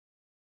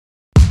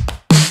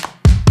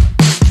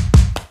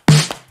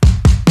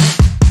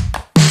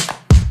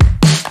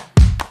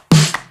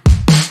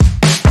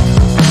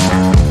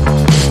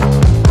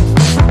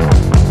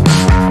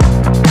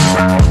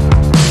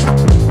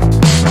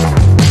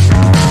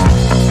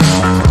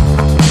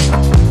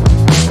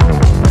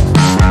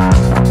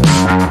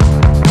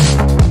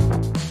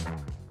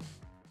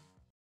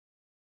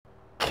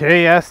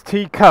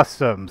KST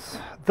Customs,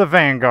 the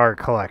Vanguard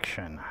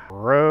Collection.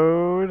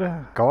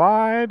 Road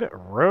Glide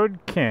Road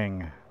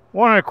King.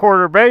 1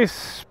 1/4 base,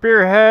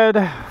 spearhead,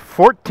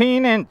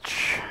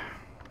 14-inch.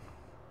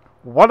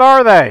 What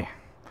are they?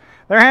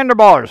 They're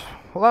handlebars.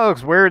 Well, that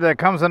looks weird that it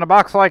comes in a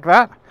box like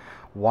that.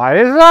 Why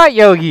is that,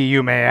 Yogi,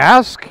 you may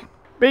ask?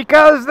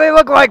 Because they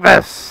look like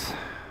this.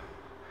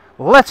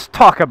 Let's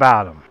talk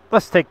about them.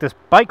 Let's take this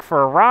bike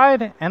for a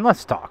ride and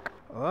let's talk.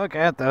 Look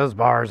at those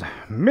bars.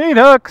 Meat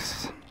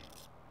hooks.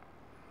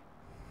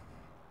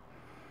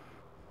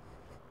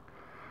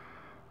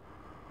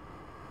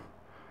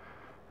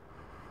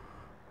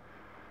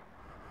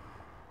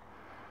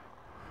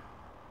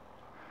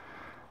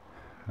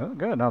 They look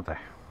good, don't they?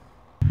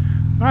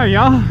 Alright,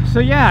 y'all. So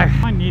yeah,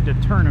 I need to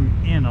turn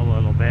them in a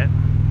little bit.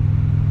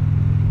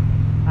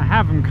 I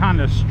have them kind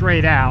of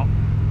straight out.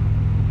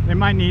 They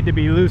might need to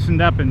be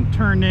loosened up and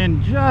turned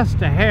in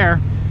just a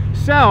hair.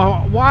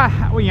 So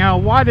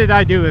why did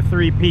I do a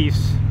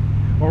 3-piece?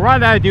 Or why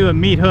did I do a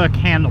meat hook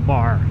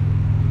handlebar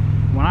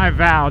when I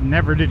vowed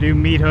never to do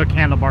meat hook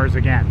handlebars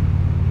again?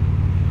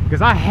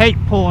 Because I hate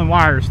pulling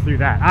wires through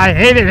that. I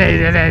hate it,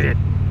 hate it, hate it.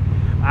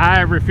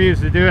 I refuse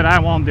to do it. I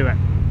won't do it.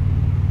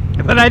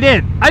 But I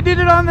did. I did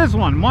it on this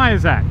one. Why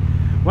is that?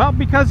 Well,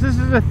 because this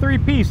is a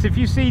 3-piece. If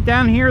you see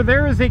down here,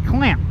 there is a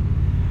clamp.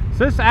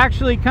 So this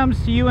actually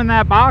comes to you in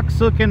that box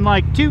looking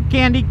like 2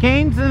 candy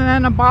canes and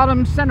then a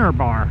bottom center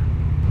bar.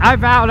 I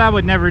vowed I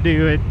would never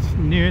do it,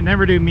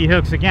 never do meat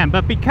hooks again.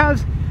 But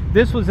because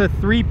this was a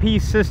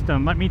 3-piece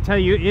system, let me tell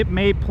you, it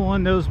made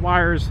pulling those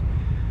wires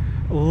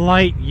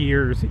light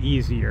years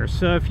easier.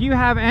 So if you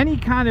have any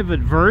kind of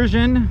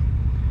aversion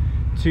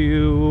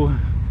to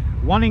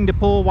wanting to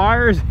pull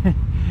wires,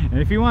 and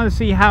if you want to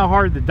see how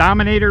hard the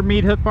Dominator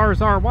meat hook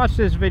bars are, watch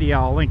this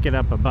video. I'll link it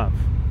up above.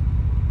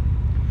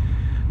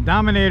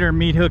 Dominator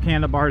meat hook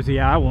handlebars,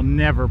 yeah, I will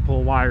never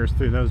pull wires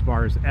through those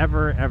bars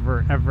ever,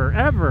 ever, ever,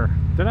 ever.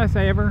 Did I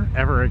say ever?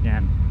 Ever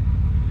again.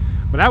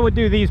 But I would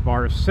do these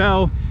bars.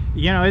 So,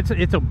 you know,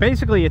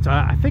 basically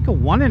I think a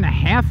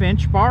 1.5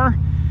 inch bar.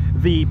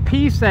 The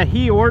piece that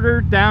he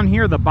ordered down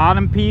here, the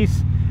bottom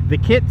piece, the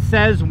kit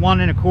says 1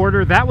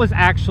 1/4. That was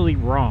actually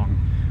wrong.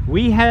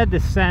 We had to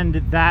send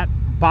that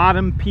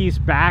bottom piece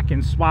back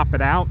and swap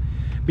it out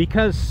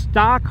because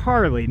stock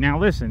Harley, now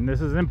listen,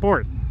 this is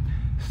important,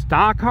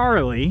 stock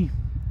Harley,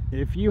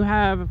 if you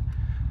have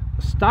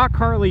stock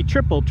Harley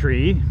triple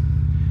tree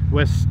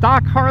with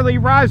stock Harley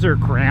riser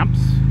clamps,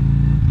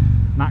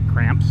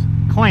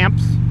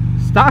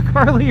 stock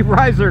Harley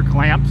riser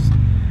clamps,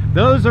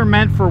 those are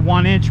meant for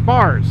 1-inch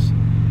bars.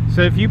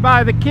 So if you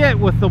buy the kit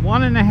with the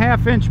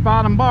 1.5 inch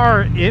bottom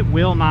bar, it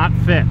will not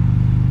fit.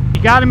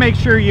 You got to make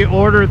sure you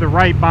order the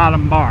right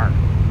bottom bar.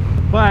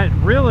 But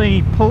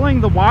really,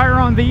 pulling the wire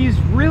on these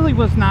really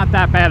was not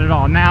that bad at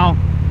all. Now,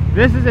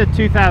 this is a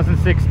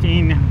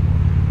 2016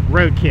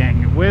 Road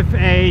King. With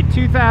a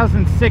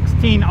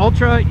 2016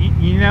 Ultra,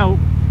 you know,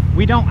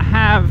 we don't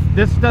have,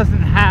 this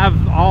doesn't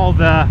have all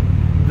the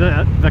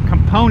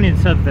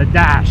components of the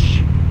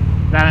dash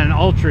that an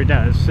Ultra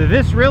does. So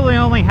this really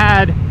only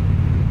had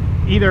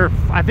either,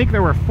 I think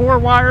there were 4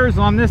 wires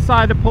on this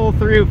side to pull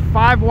through,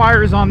 5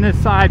 wires on this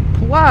side,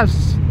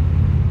 plus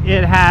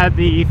it had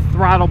the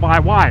throttle by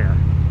wire,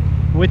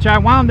 which I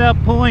wound up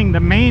pulling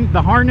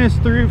the harness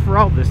through for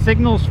all the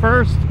signals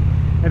first,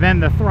 and then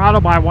the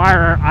throttle by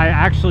wire I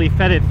actually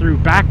fed it through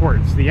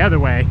backwards the other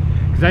way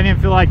because I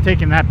didn't feel like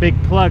taking that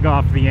big plug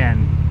off the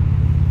end.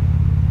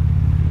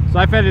 So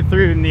I fed it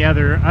through in the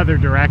other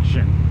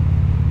direction.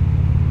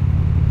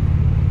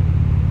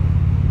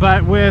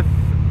 But with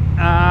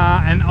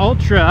an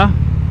Ultra,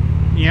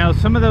 you know,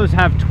 some of those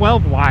have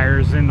 12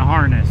 wires in the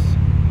harness.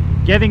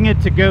 Getting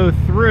it to go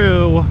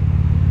through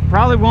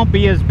probably won't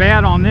be as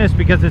bad on this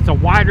because it's a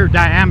wider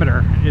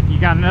diameter. If you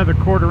got another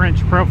 1/4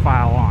 inch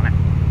profile on it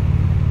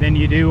than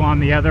you do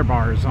on the other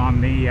bars, on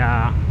the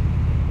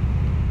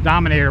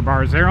Dominator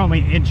bars, they're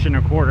only 1.25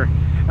 inches.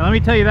 And let me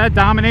tell you, that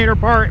Dominator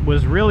bar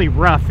was really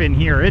rough in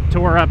here. It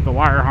tore up the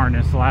wire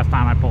harness the last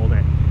time I pulled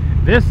it.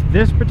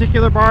 This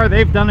particular bar,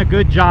 they've done a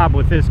good job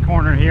with this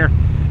corner here.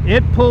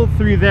 It pulled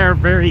through there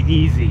very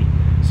easy.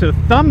 So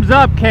thumbs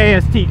up,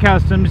 KST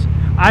Customs.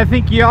 I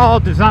think y'all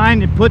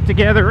designed and put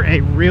together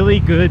a really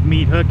good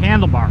meat hook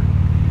handlebar.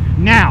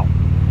 Now,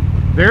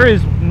 there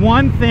is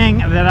one thing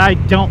that I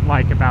don't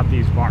like about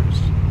these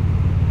bars.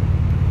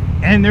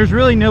 And there's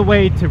really no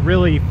way to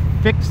really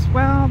fix,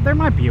 well, there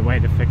might be a way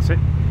to fix it.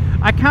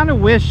 I kind of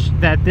wish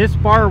that this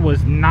bar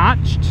was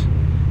notched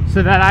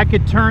so that I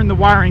could turn the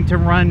wiring to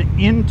run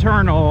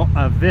internal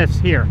of this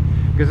here.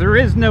 Because there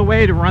is no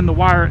way to run the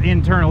wire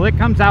internal. It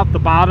comes out the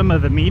bottom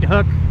of the meat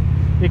hook.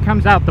 It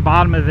comes out the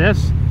bottom of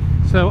this.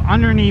 So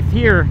underneath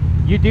here,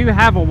 you do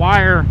have a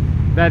wire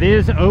that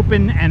is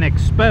open and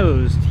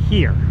exposed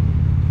here.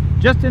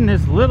 Just in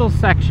this little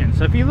section.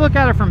 So if you look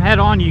at it from head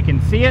on, you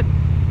can see it.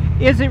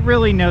 Is it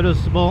really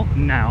noticeable?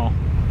 No.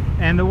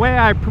 And the way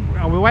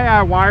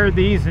I wired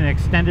these and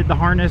extended the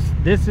harness,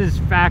 this is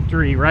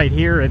factory right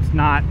here. It's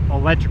not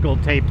electrical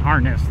taped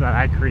harness that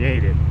I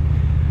created.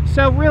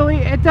 So really,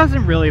 it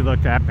doesn't really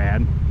look that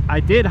bad. I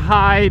did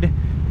hide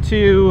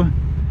 2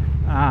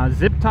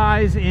 zip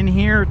ties in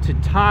here to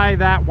tie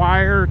that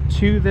wire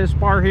to this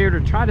bar here,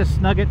 to try to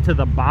snug it to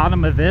the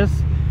bottom of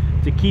this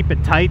to keep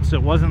it tight so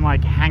it wasn't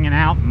like hanging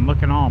out and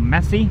looking all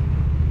messy.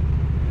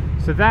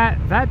 So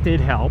that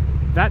did help.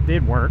 That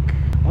did work.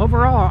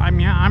 Overall, I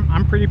mean,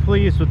 I'm pretty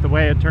pleased with the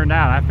way it turned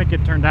out. I think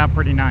it turned out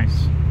pretty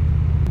nice.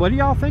 What do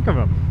y'all think of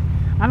them?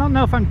 I don't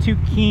know if I'm too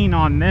keen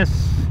on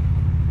this,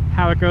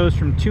 how it goes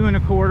from 2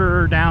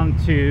 1/4 down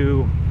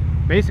to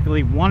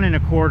basically 1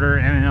 1/4,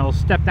 and it'll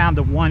step down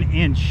to 1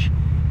 inch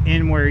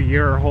in where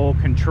your whole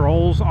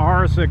controls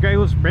are. So it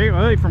goes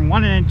really from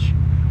 1 inch,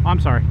 I'm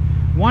sorry,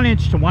 1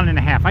 inch to 1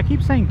 1/2. I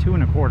keep saying 2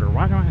 1/4.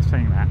 Why am I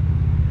saying that?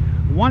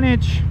 1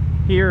 inch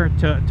here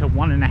to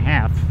 1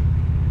 1/2,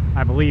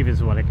 I believe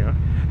is what it goes.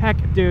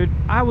 Heck, dude,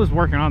 I was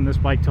working on this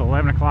bike till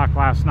 11 o'clock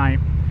last night.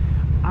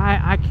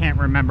 I can't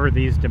remember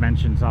these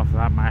dimensions off the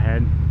top of my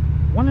head.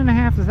 1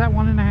 1/2, is that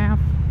 1 1/2?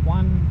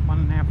 1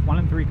 1/2,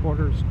 1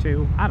 3/4,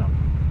 2, I don't know.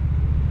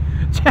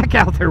 Check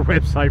out their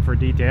website for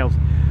details.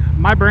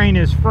 My brain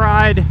is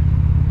fried.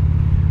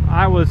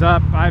 I was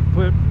up,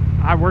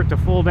 I worked a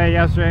full day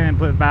yesterday and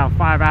put about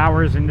 5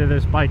 hours into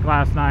this bike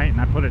last night, and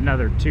I put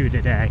another 2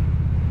 today.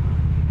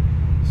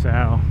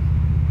 So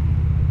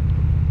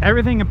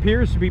everything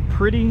appears to be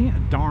pretty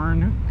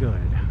darn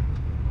good.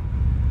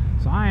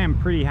 So I am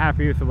pretty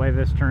happy with the way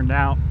this turned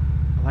out.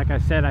 Like I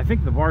said, I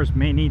think the bars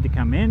may need to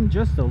come in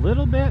just a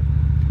little bit,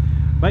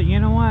 but you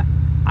know what?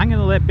 I'm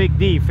gonna let Big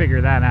D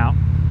figure that out.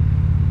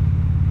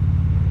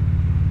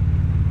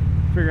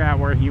 Figure out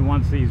where he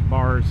wants these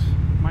bars.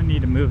 Might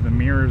need to move the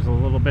mirrors a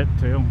little bit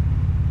too.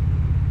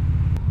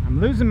 I'm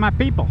losing my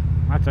people.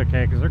 That's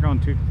okay, because they're going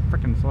too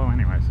freaking slow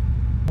anyways.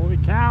 Holy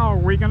cow, are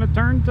we gonna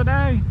turn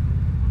today?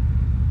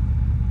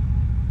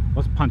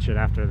 Let's punch it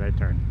after they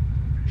turn.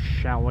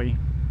 Shall we?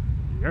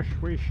 Yes,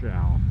 we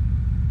shall.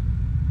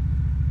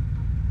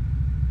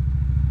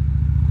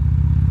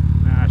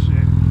 Ah,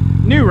 shit.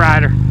 New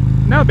rider.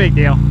 No big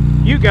deal.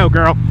 You go,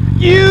 girl.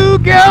 You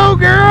go,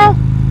 girl!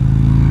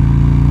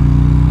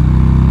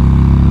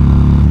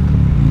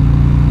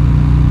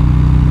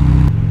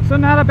 So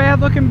not a bad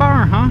looking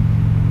bar, huh?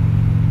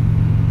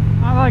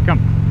 I like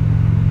them.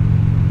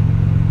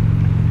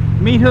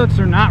 Meat hooks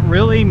are not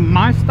really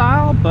my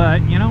style,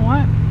 but you know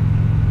what?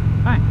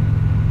 Hey,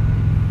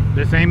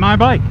 this ain't my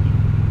bike.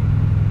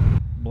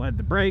 Bled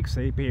the brakes,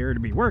 they appear to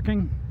be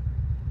working.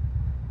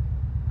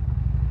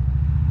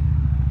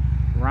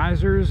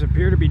 Risers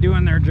appear to be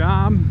doing their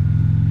job.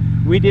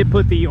 We did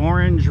put the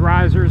orange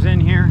risers in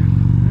here.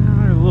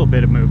 There's a little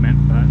bit of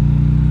movement, but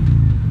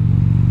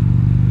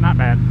not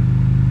bad.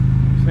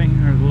 See,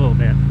 there's a little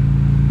bit.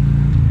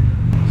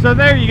 So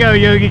there you go,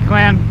 Yogi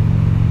Clan.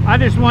 I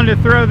just wanted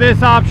to throw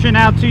this option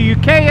out to you.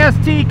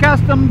 KST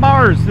custom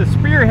bars, the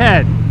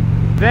Spearhead.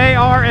 They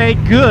are a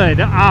good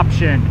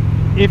option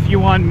if you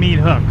want meat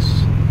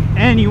hooks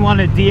and you want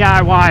to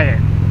DIY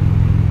it,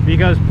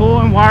 because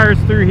pulling wires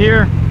through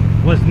here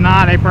was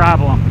not a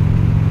problem.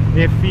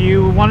 If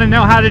you want to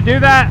know how to do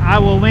that, I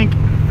will link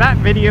that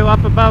video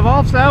up above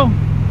also,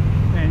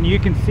 and you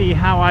can see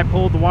how I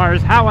pulled the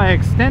wires, how I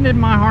extended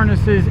my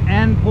harnesses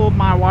and pulled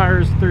my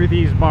wires through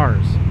these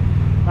bars.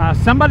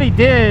 Somebody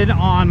did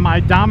on my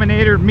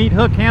Dominator meat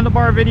hook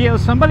handlebar video,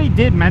 somebody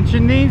did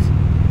mention these,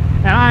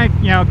 and I,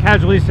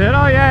 casually said,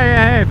 oh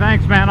yeah, hey,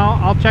 thanks man,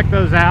 I'll check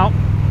those out.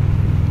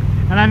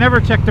 And I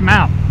never checked them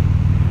out.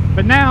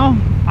 But now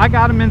I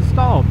got them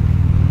installed,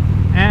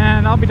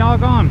 and I'll be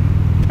doggone,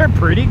 they're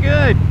pretty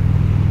good.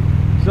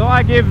 So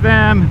I give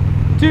them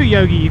 2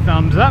 Yogi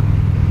thumbs up.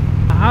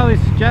 I highly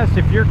suggest,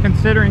 if you're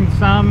considering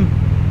some,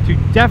 to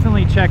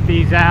definitely check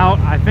these out.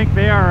 I think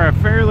they are a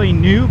fairly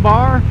new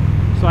bar,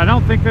 so I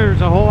don't think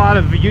there's a whole lot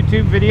of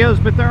YouTube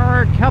videos, but there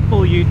are a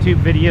couple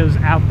YouTube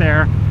videos out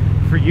there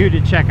for you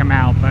to check them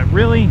out. But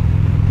really,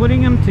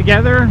 putting them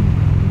together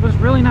was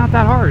really not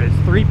that hard. It's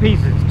 3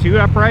 pieces, 2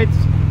 uprights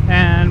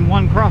and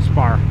 1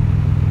 crossbar.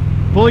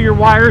 Pull your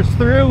wires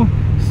through,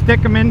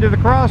 stick them into the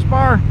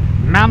crossbar,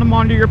 mount them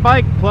onto your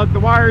bike, plug the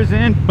wires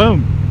in,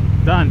 boom,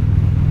 done.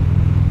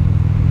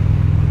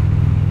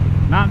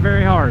 Not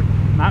very hard,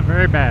 not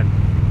very bad.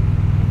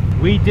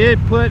 We did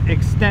put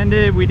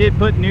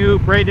new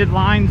braided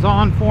lines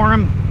on for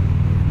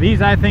them.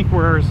 These I think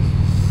were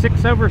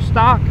 6 over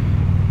stock,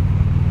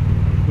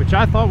 which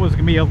I thought was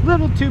going to be a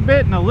little too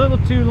bit and a little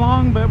too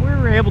long, but we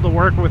were able to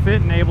work with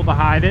it and able to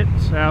hide it.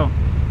 So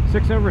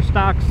 6 over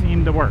stock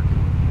seemed to work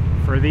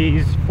for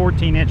these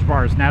 14-inch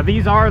bars. Now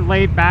these are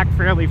laid back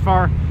fairly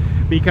far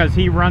because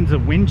he runs a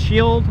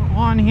windshield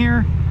on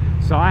here,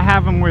 so I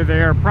have them where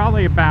they're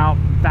probably about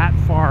that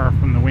far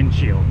from the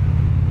windshield.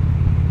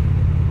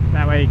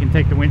 That way you can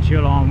take the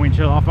windshield on,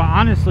 windshield off. But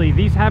honestly,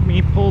 these have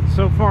me pulled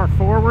so far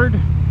forward,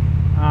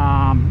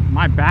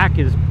 my back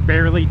is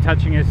barely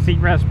touching his seat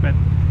rest, but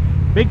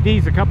Big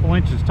D's a couple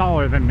inches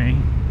taller than me,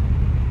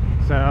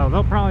 so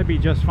they'll probably be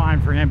just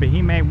fine for him, but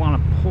he may want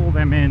to pull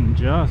them in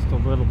just a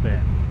little bit.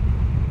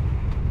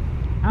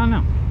 I don't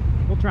know.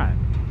 We'll try it.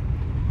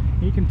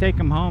 He can take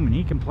them home and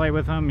he can play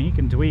with them, he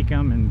can tweak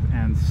them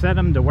and set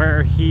them to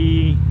where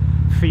he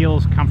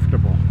feels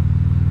comfortable.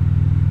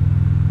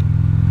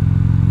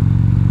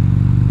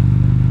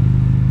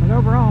 But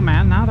overall,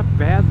 man, not a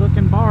bad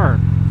looking bar.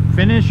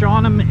 Finish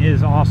on them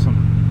is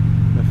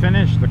awesome. The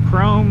finish, the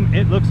chrome,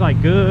 it looks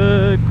like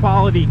good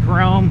quality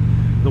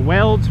chrome. The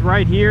welds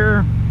right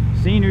here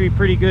seem to be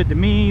pretty good to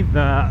me.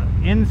 The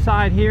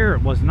inside here,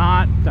 it was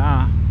not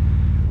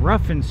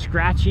rough and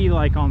scratchy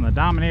like on the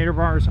Dominator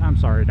bars. I'm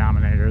sorry,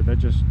 Dominator, I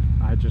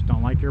just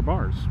don't like your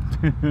bars.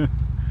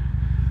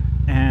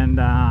 And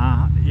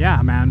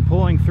yeah, man,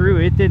 pulling through,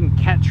 it didn't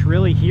catch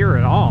really here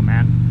at all,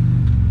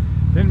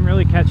 man. Didn't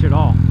really catch at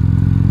all.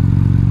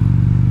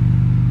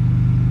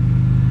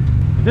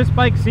 This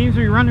bike seems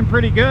to be running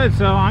pretty good,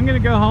 so I'm gonna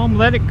go home,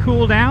 let it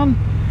cool down,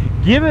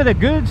 give it a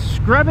good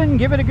scrubbing,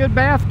 give it a good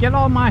bath, get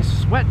all my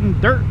sweat and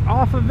dirt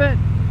off of it,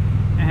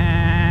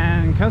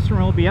 and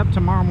customer will be up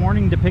tomorrow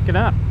morning to pick it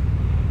up.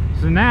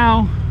 So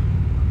now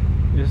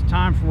it's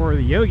time for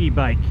the Yogi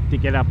bike to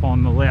get up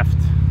on the lift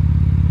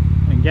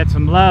and get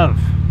some love.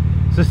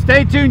 So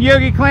stay tuned,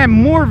 Yogi Clan,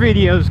 more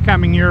videos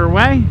coming your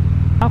way.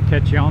 I'll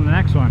catch you on the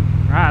next one.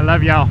 All right,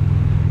 love y'all.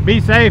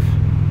 Be safe.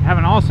 Have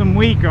an awesome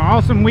week or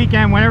awesome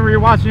weekend whenever you're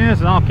watching this,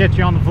 and I'll catch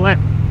you on the flip.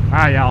 All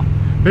right, y'all.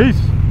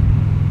 Peace.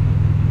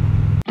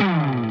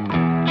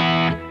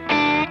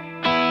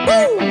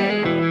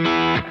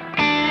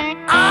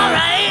 All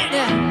right.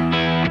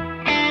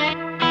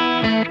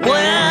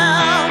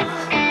 Well,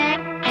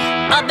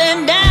 I've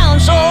been down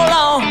so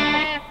long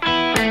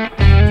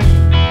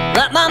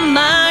that my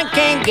mind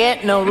can't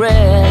get no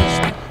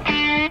rest.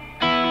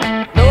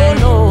 No,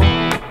 no.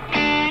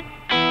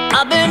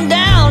 I've been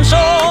down so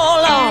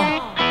long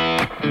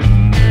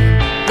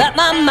that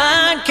my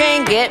mind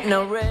can't get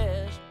no rest.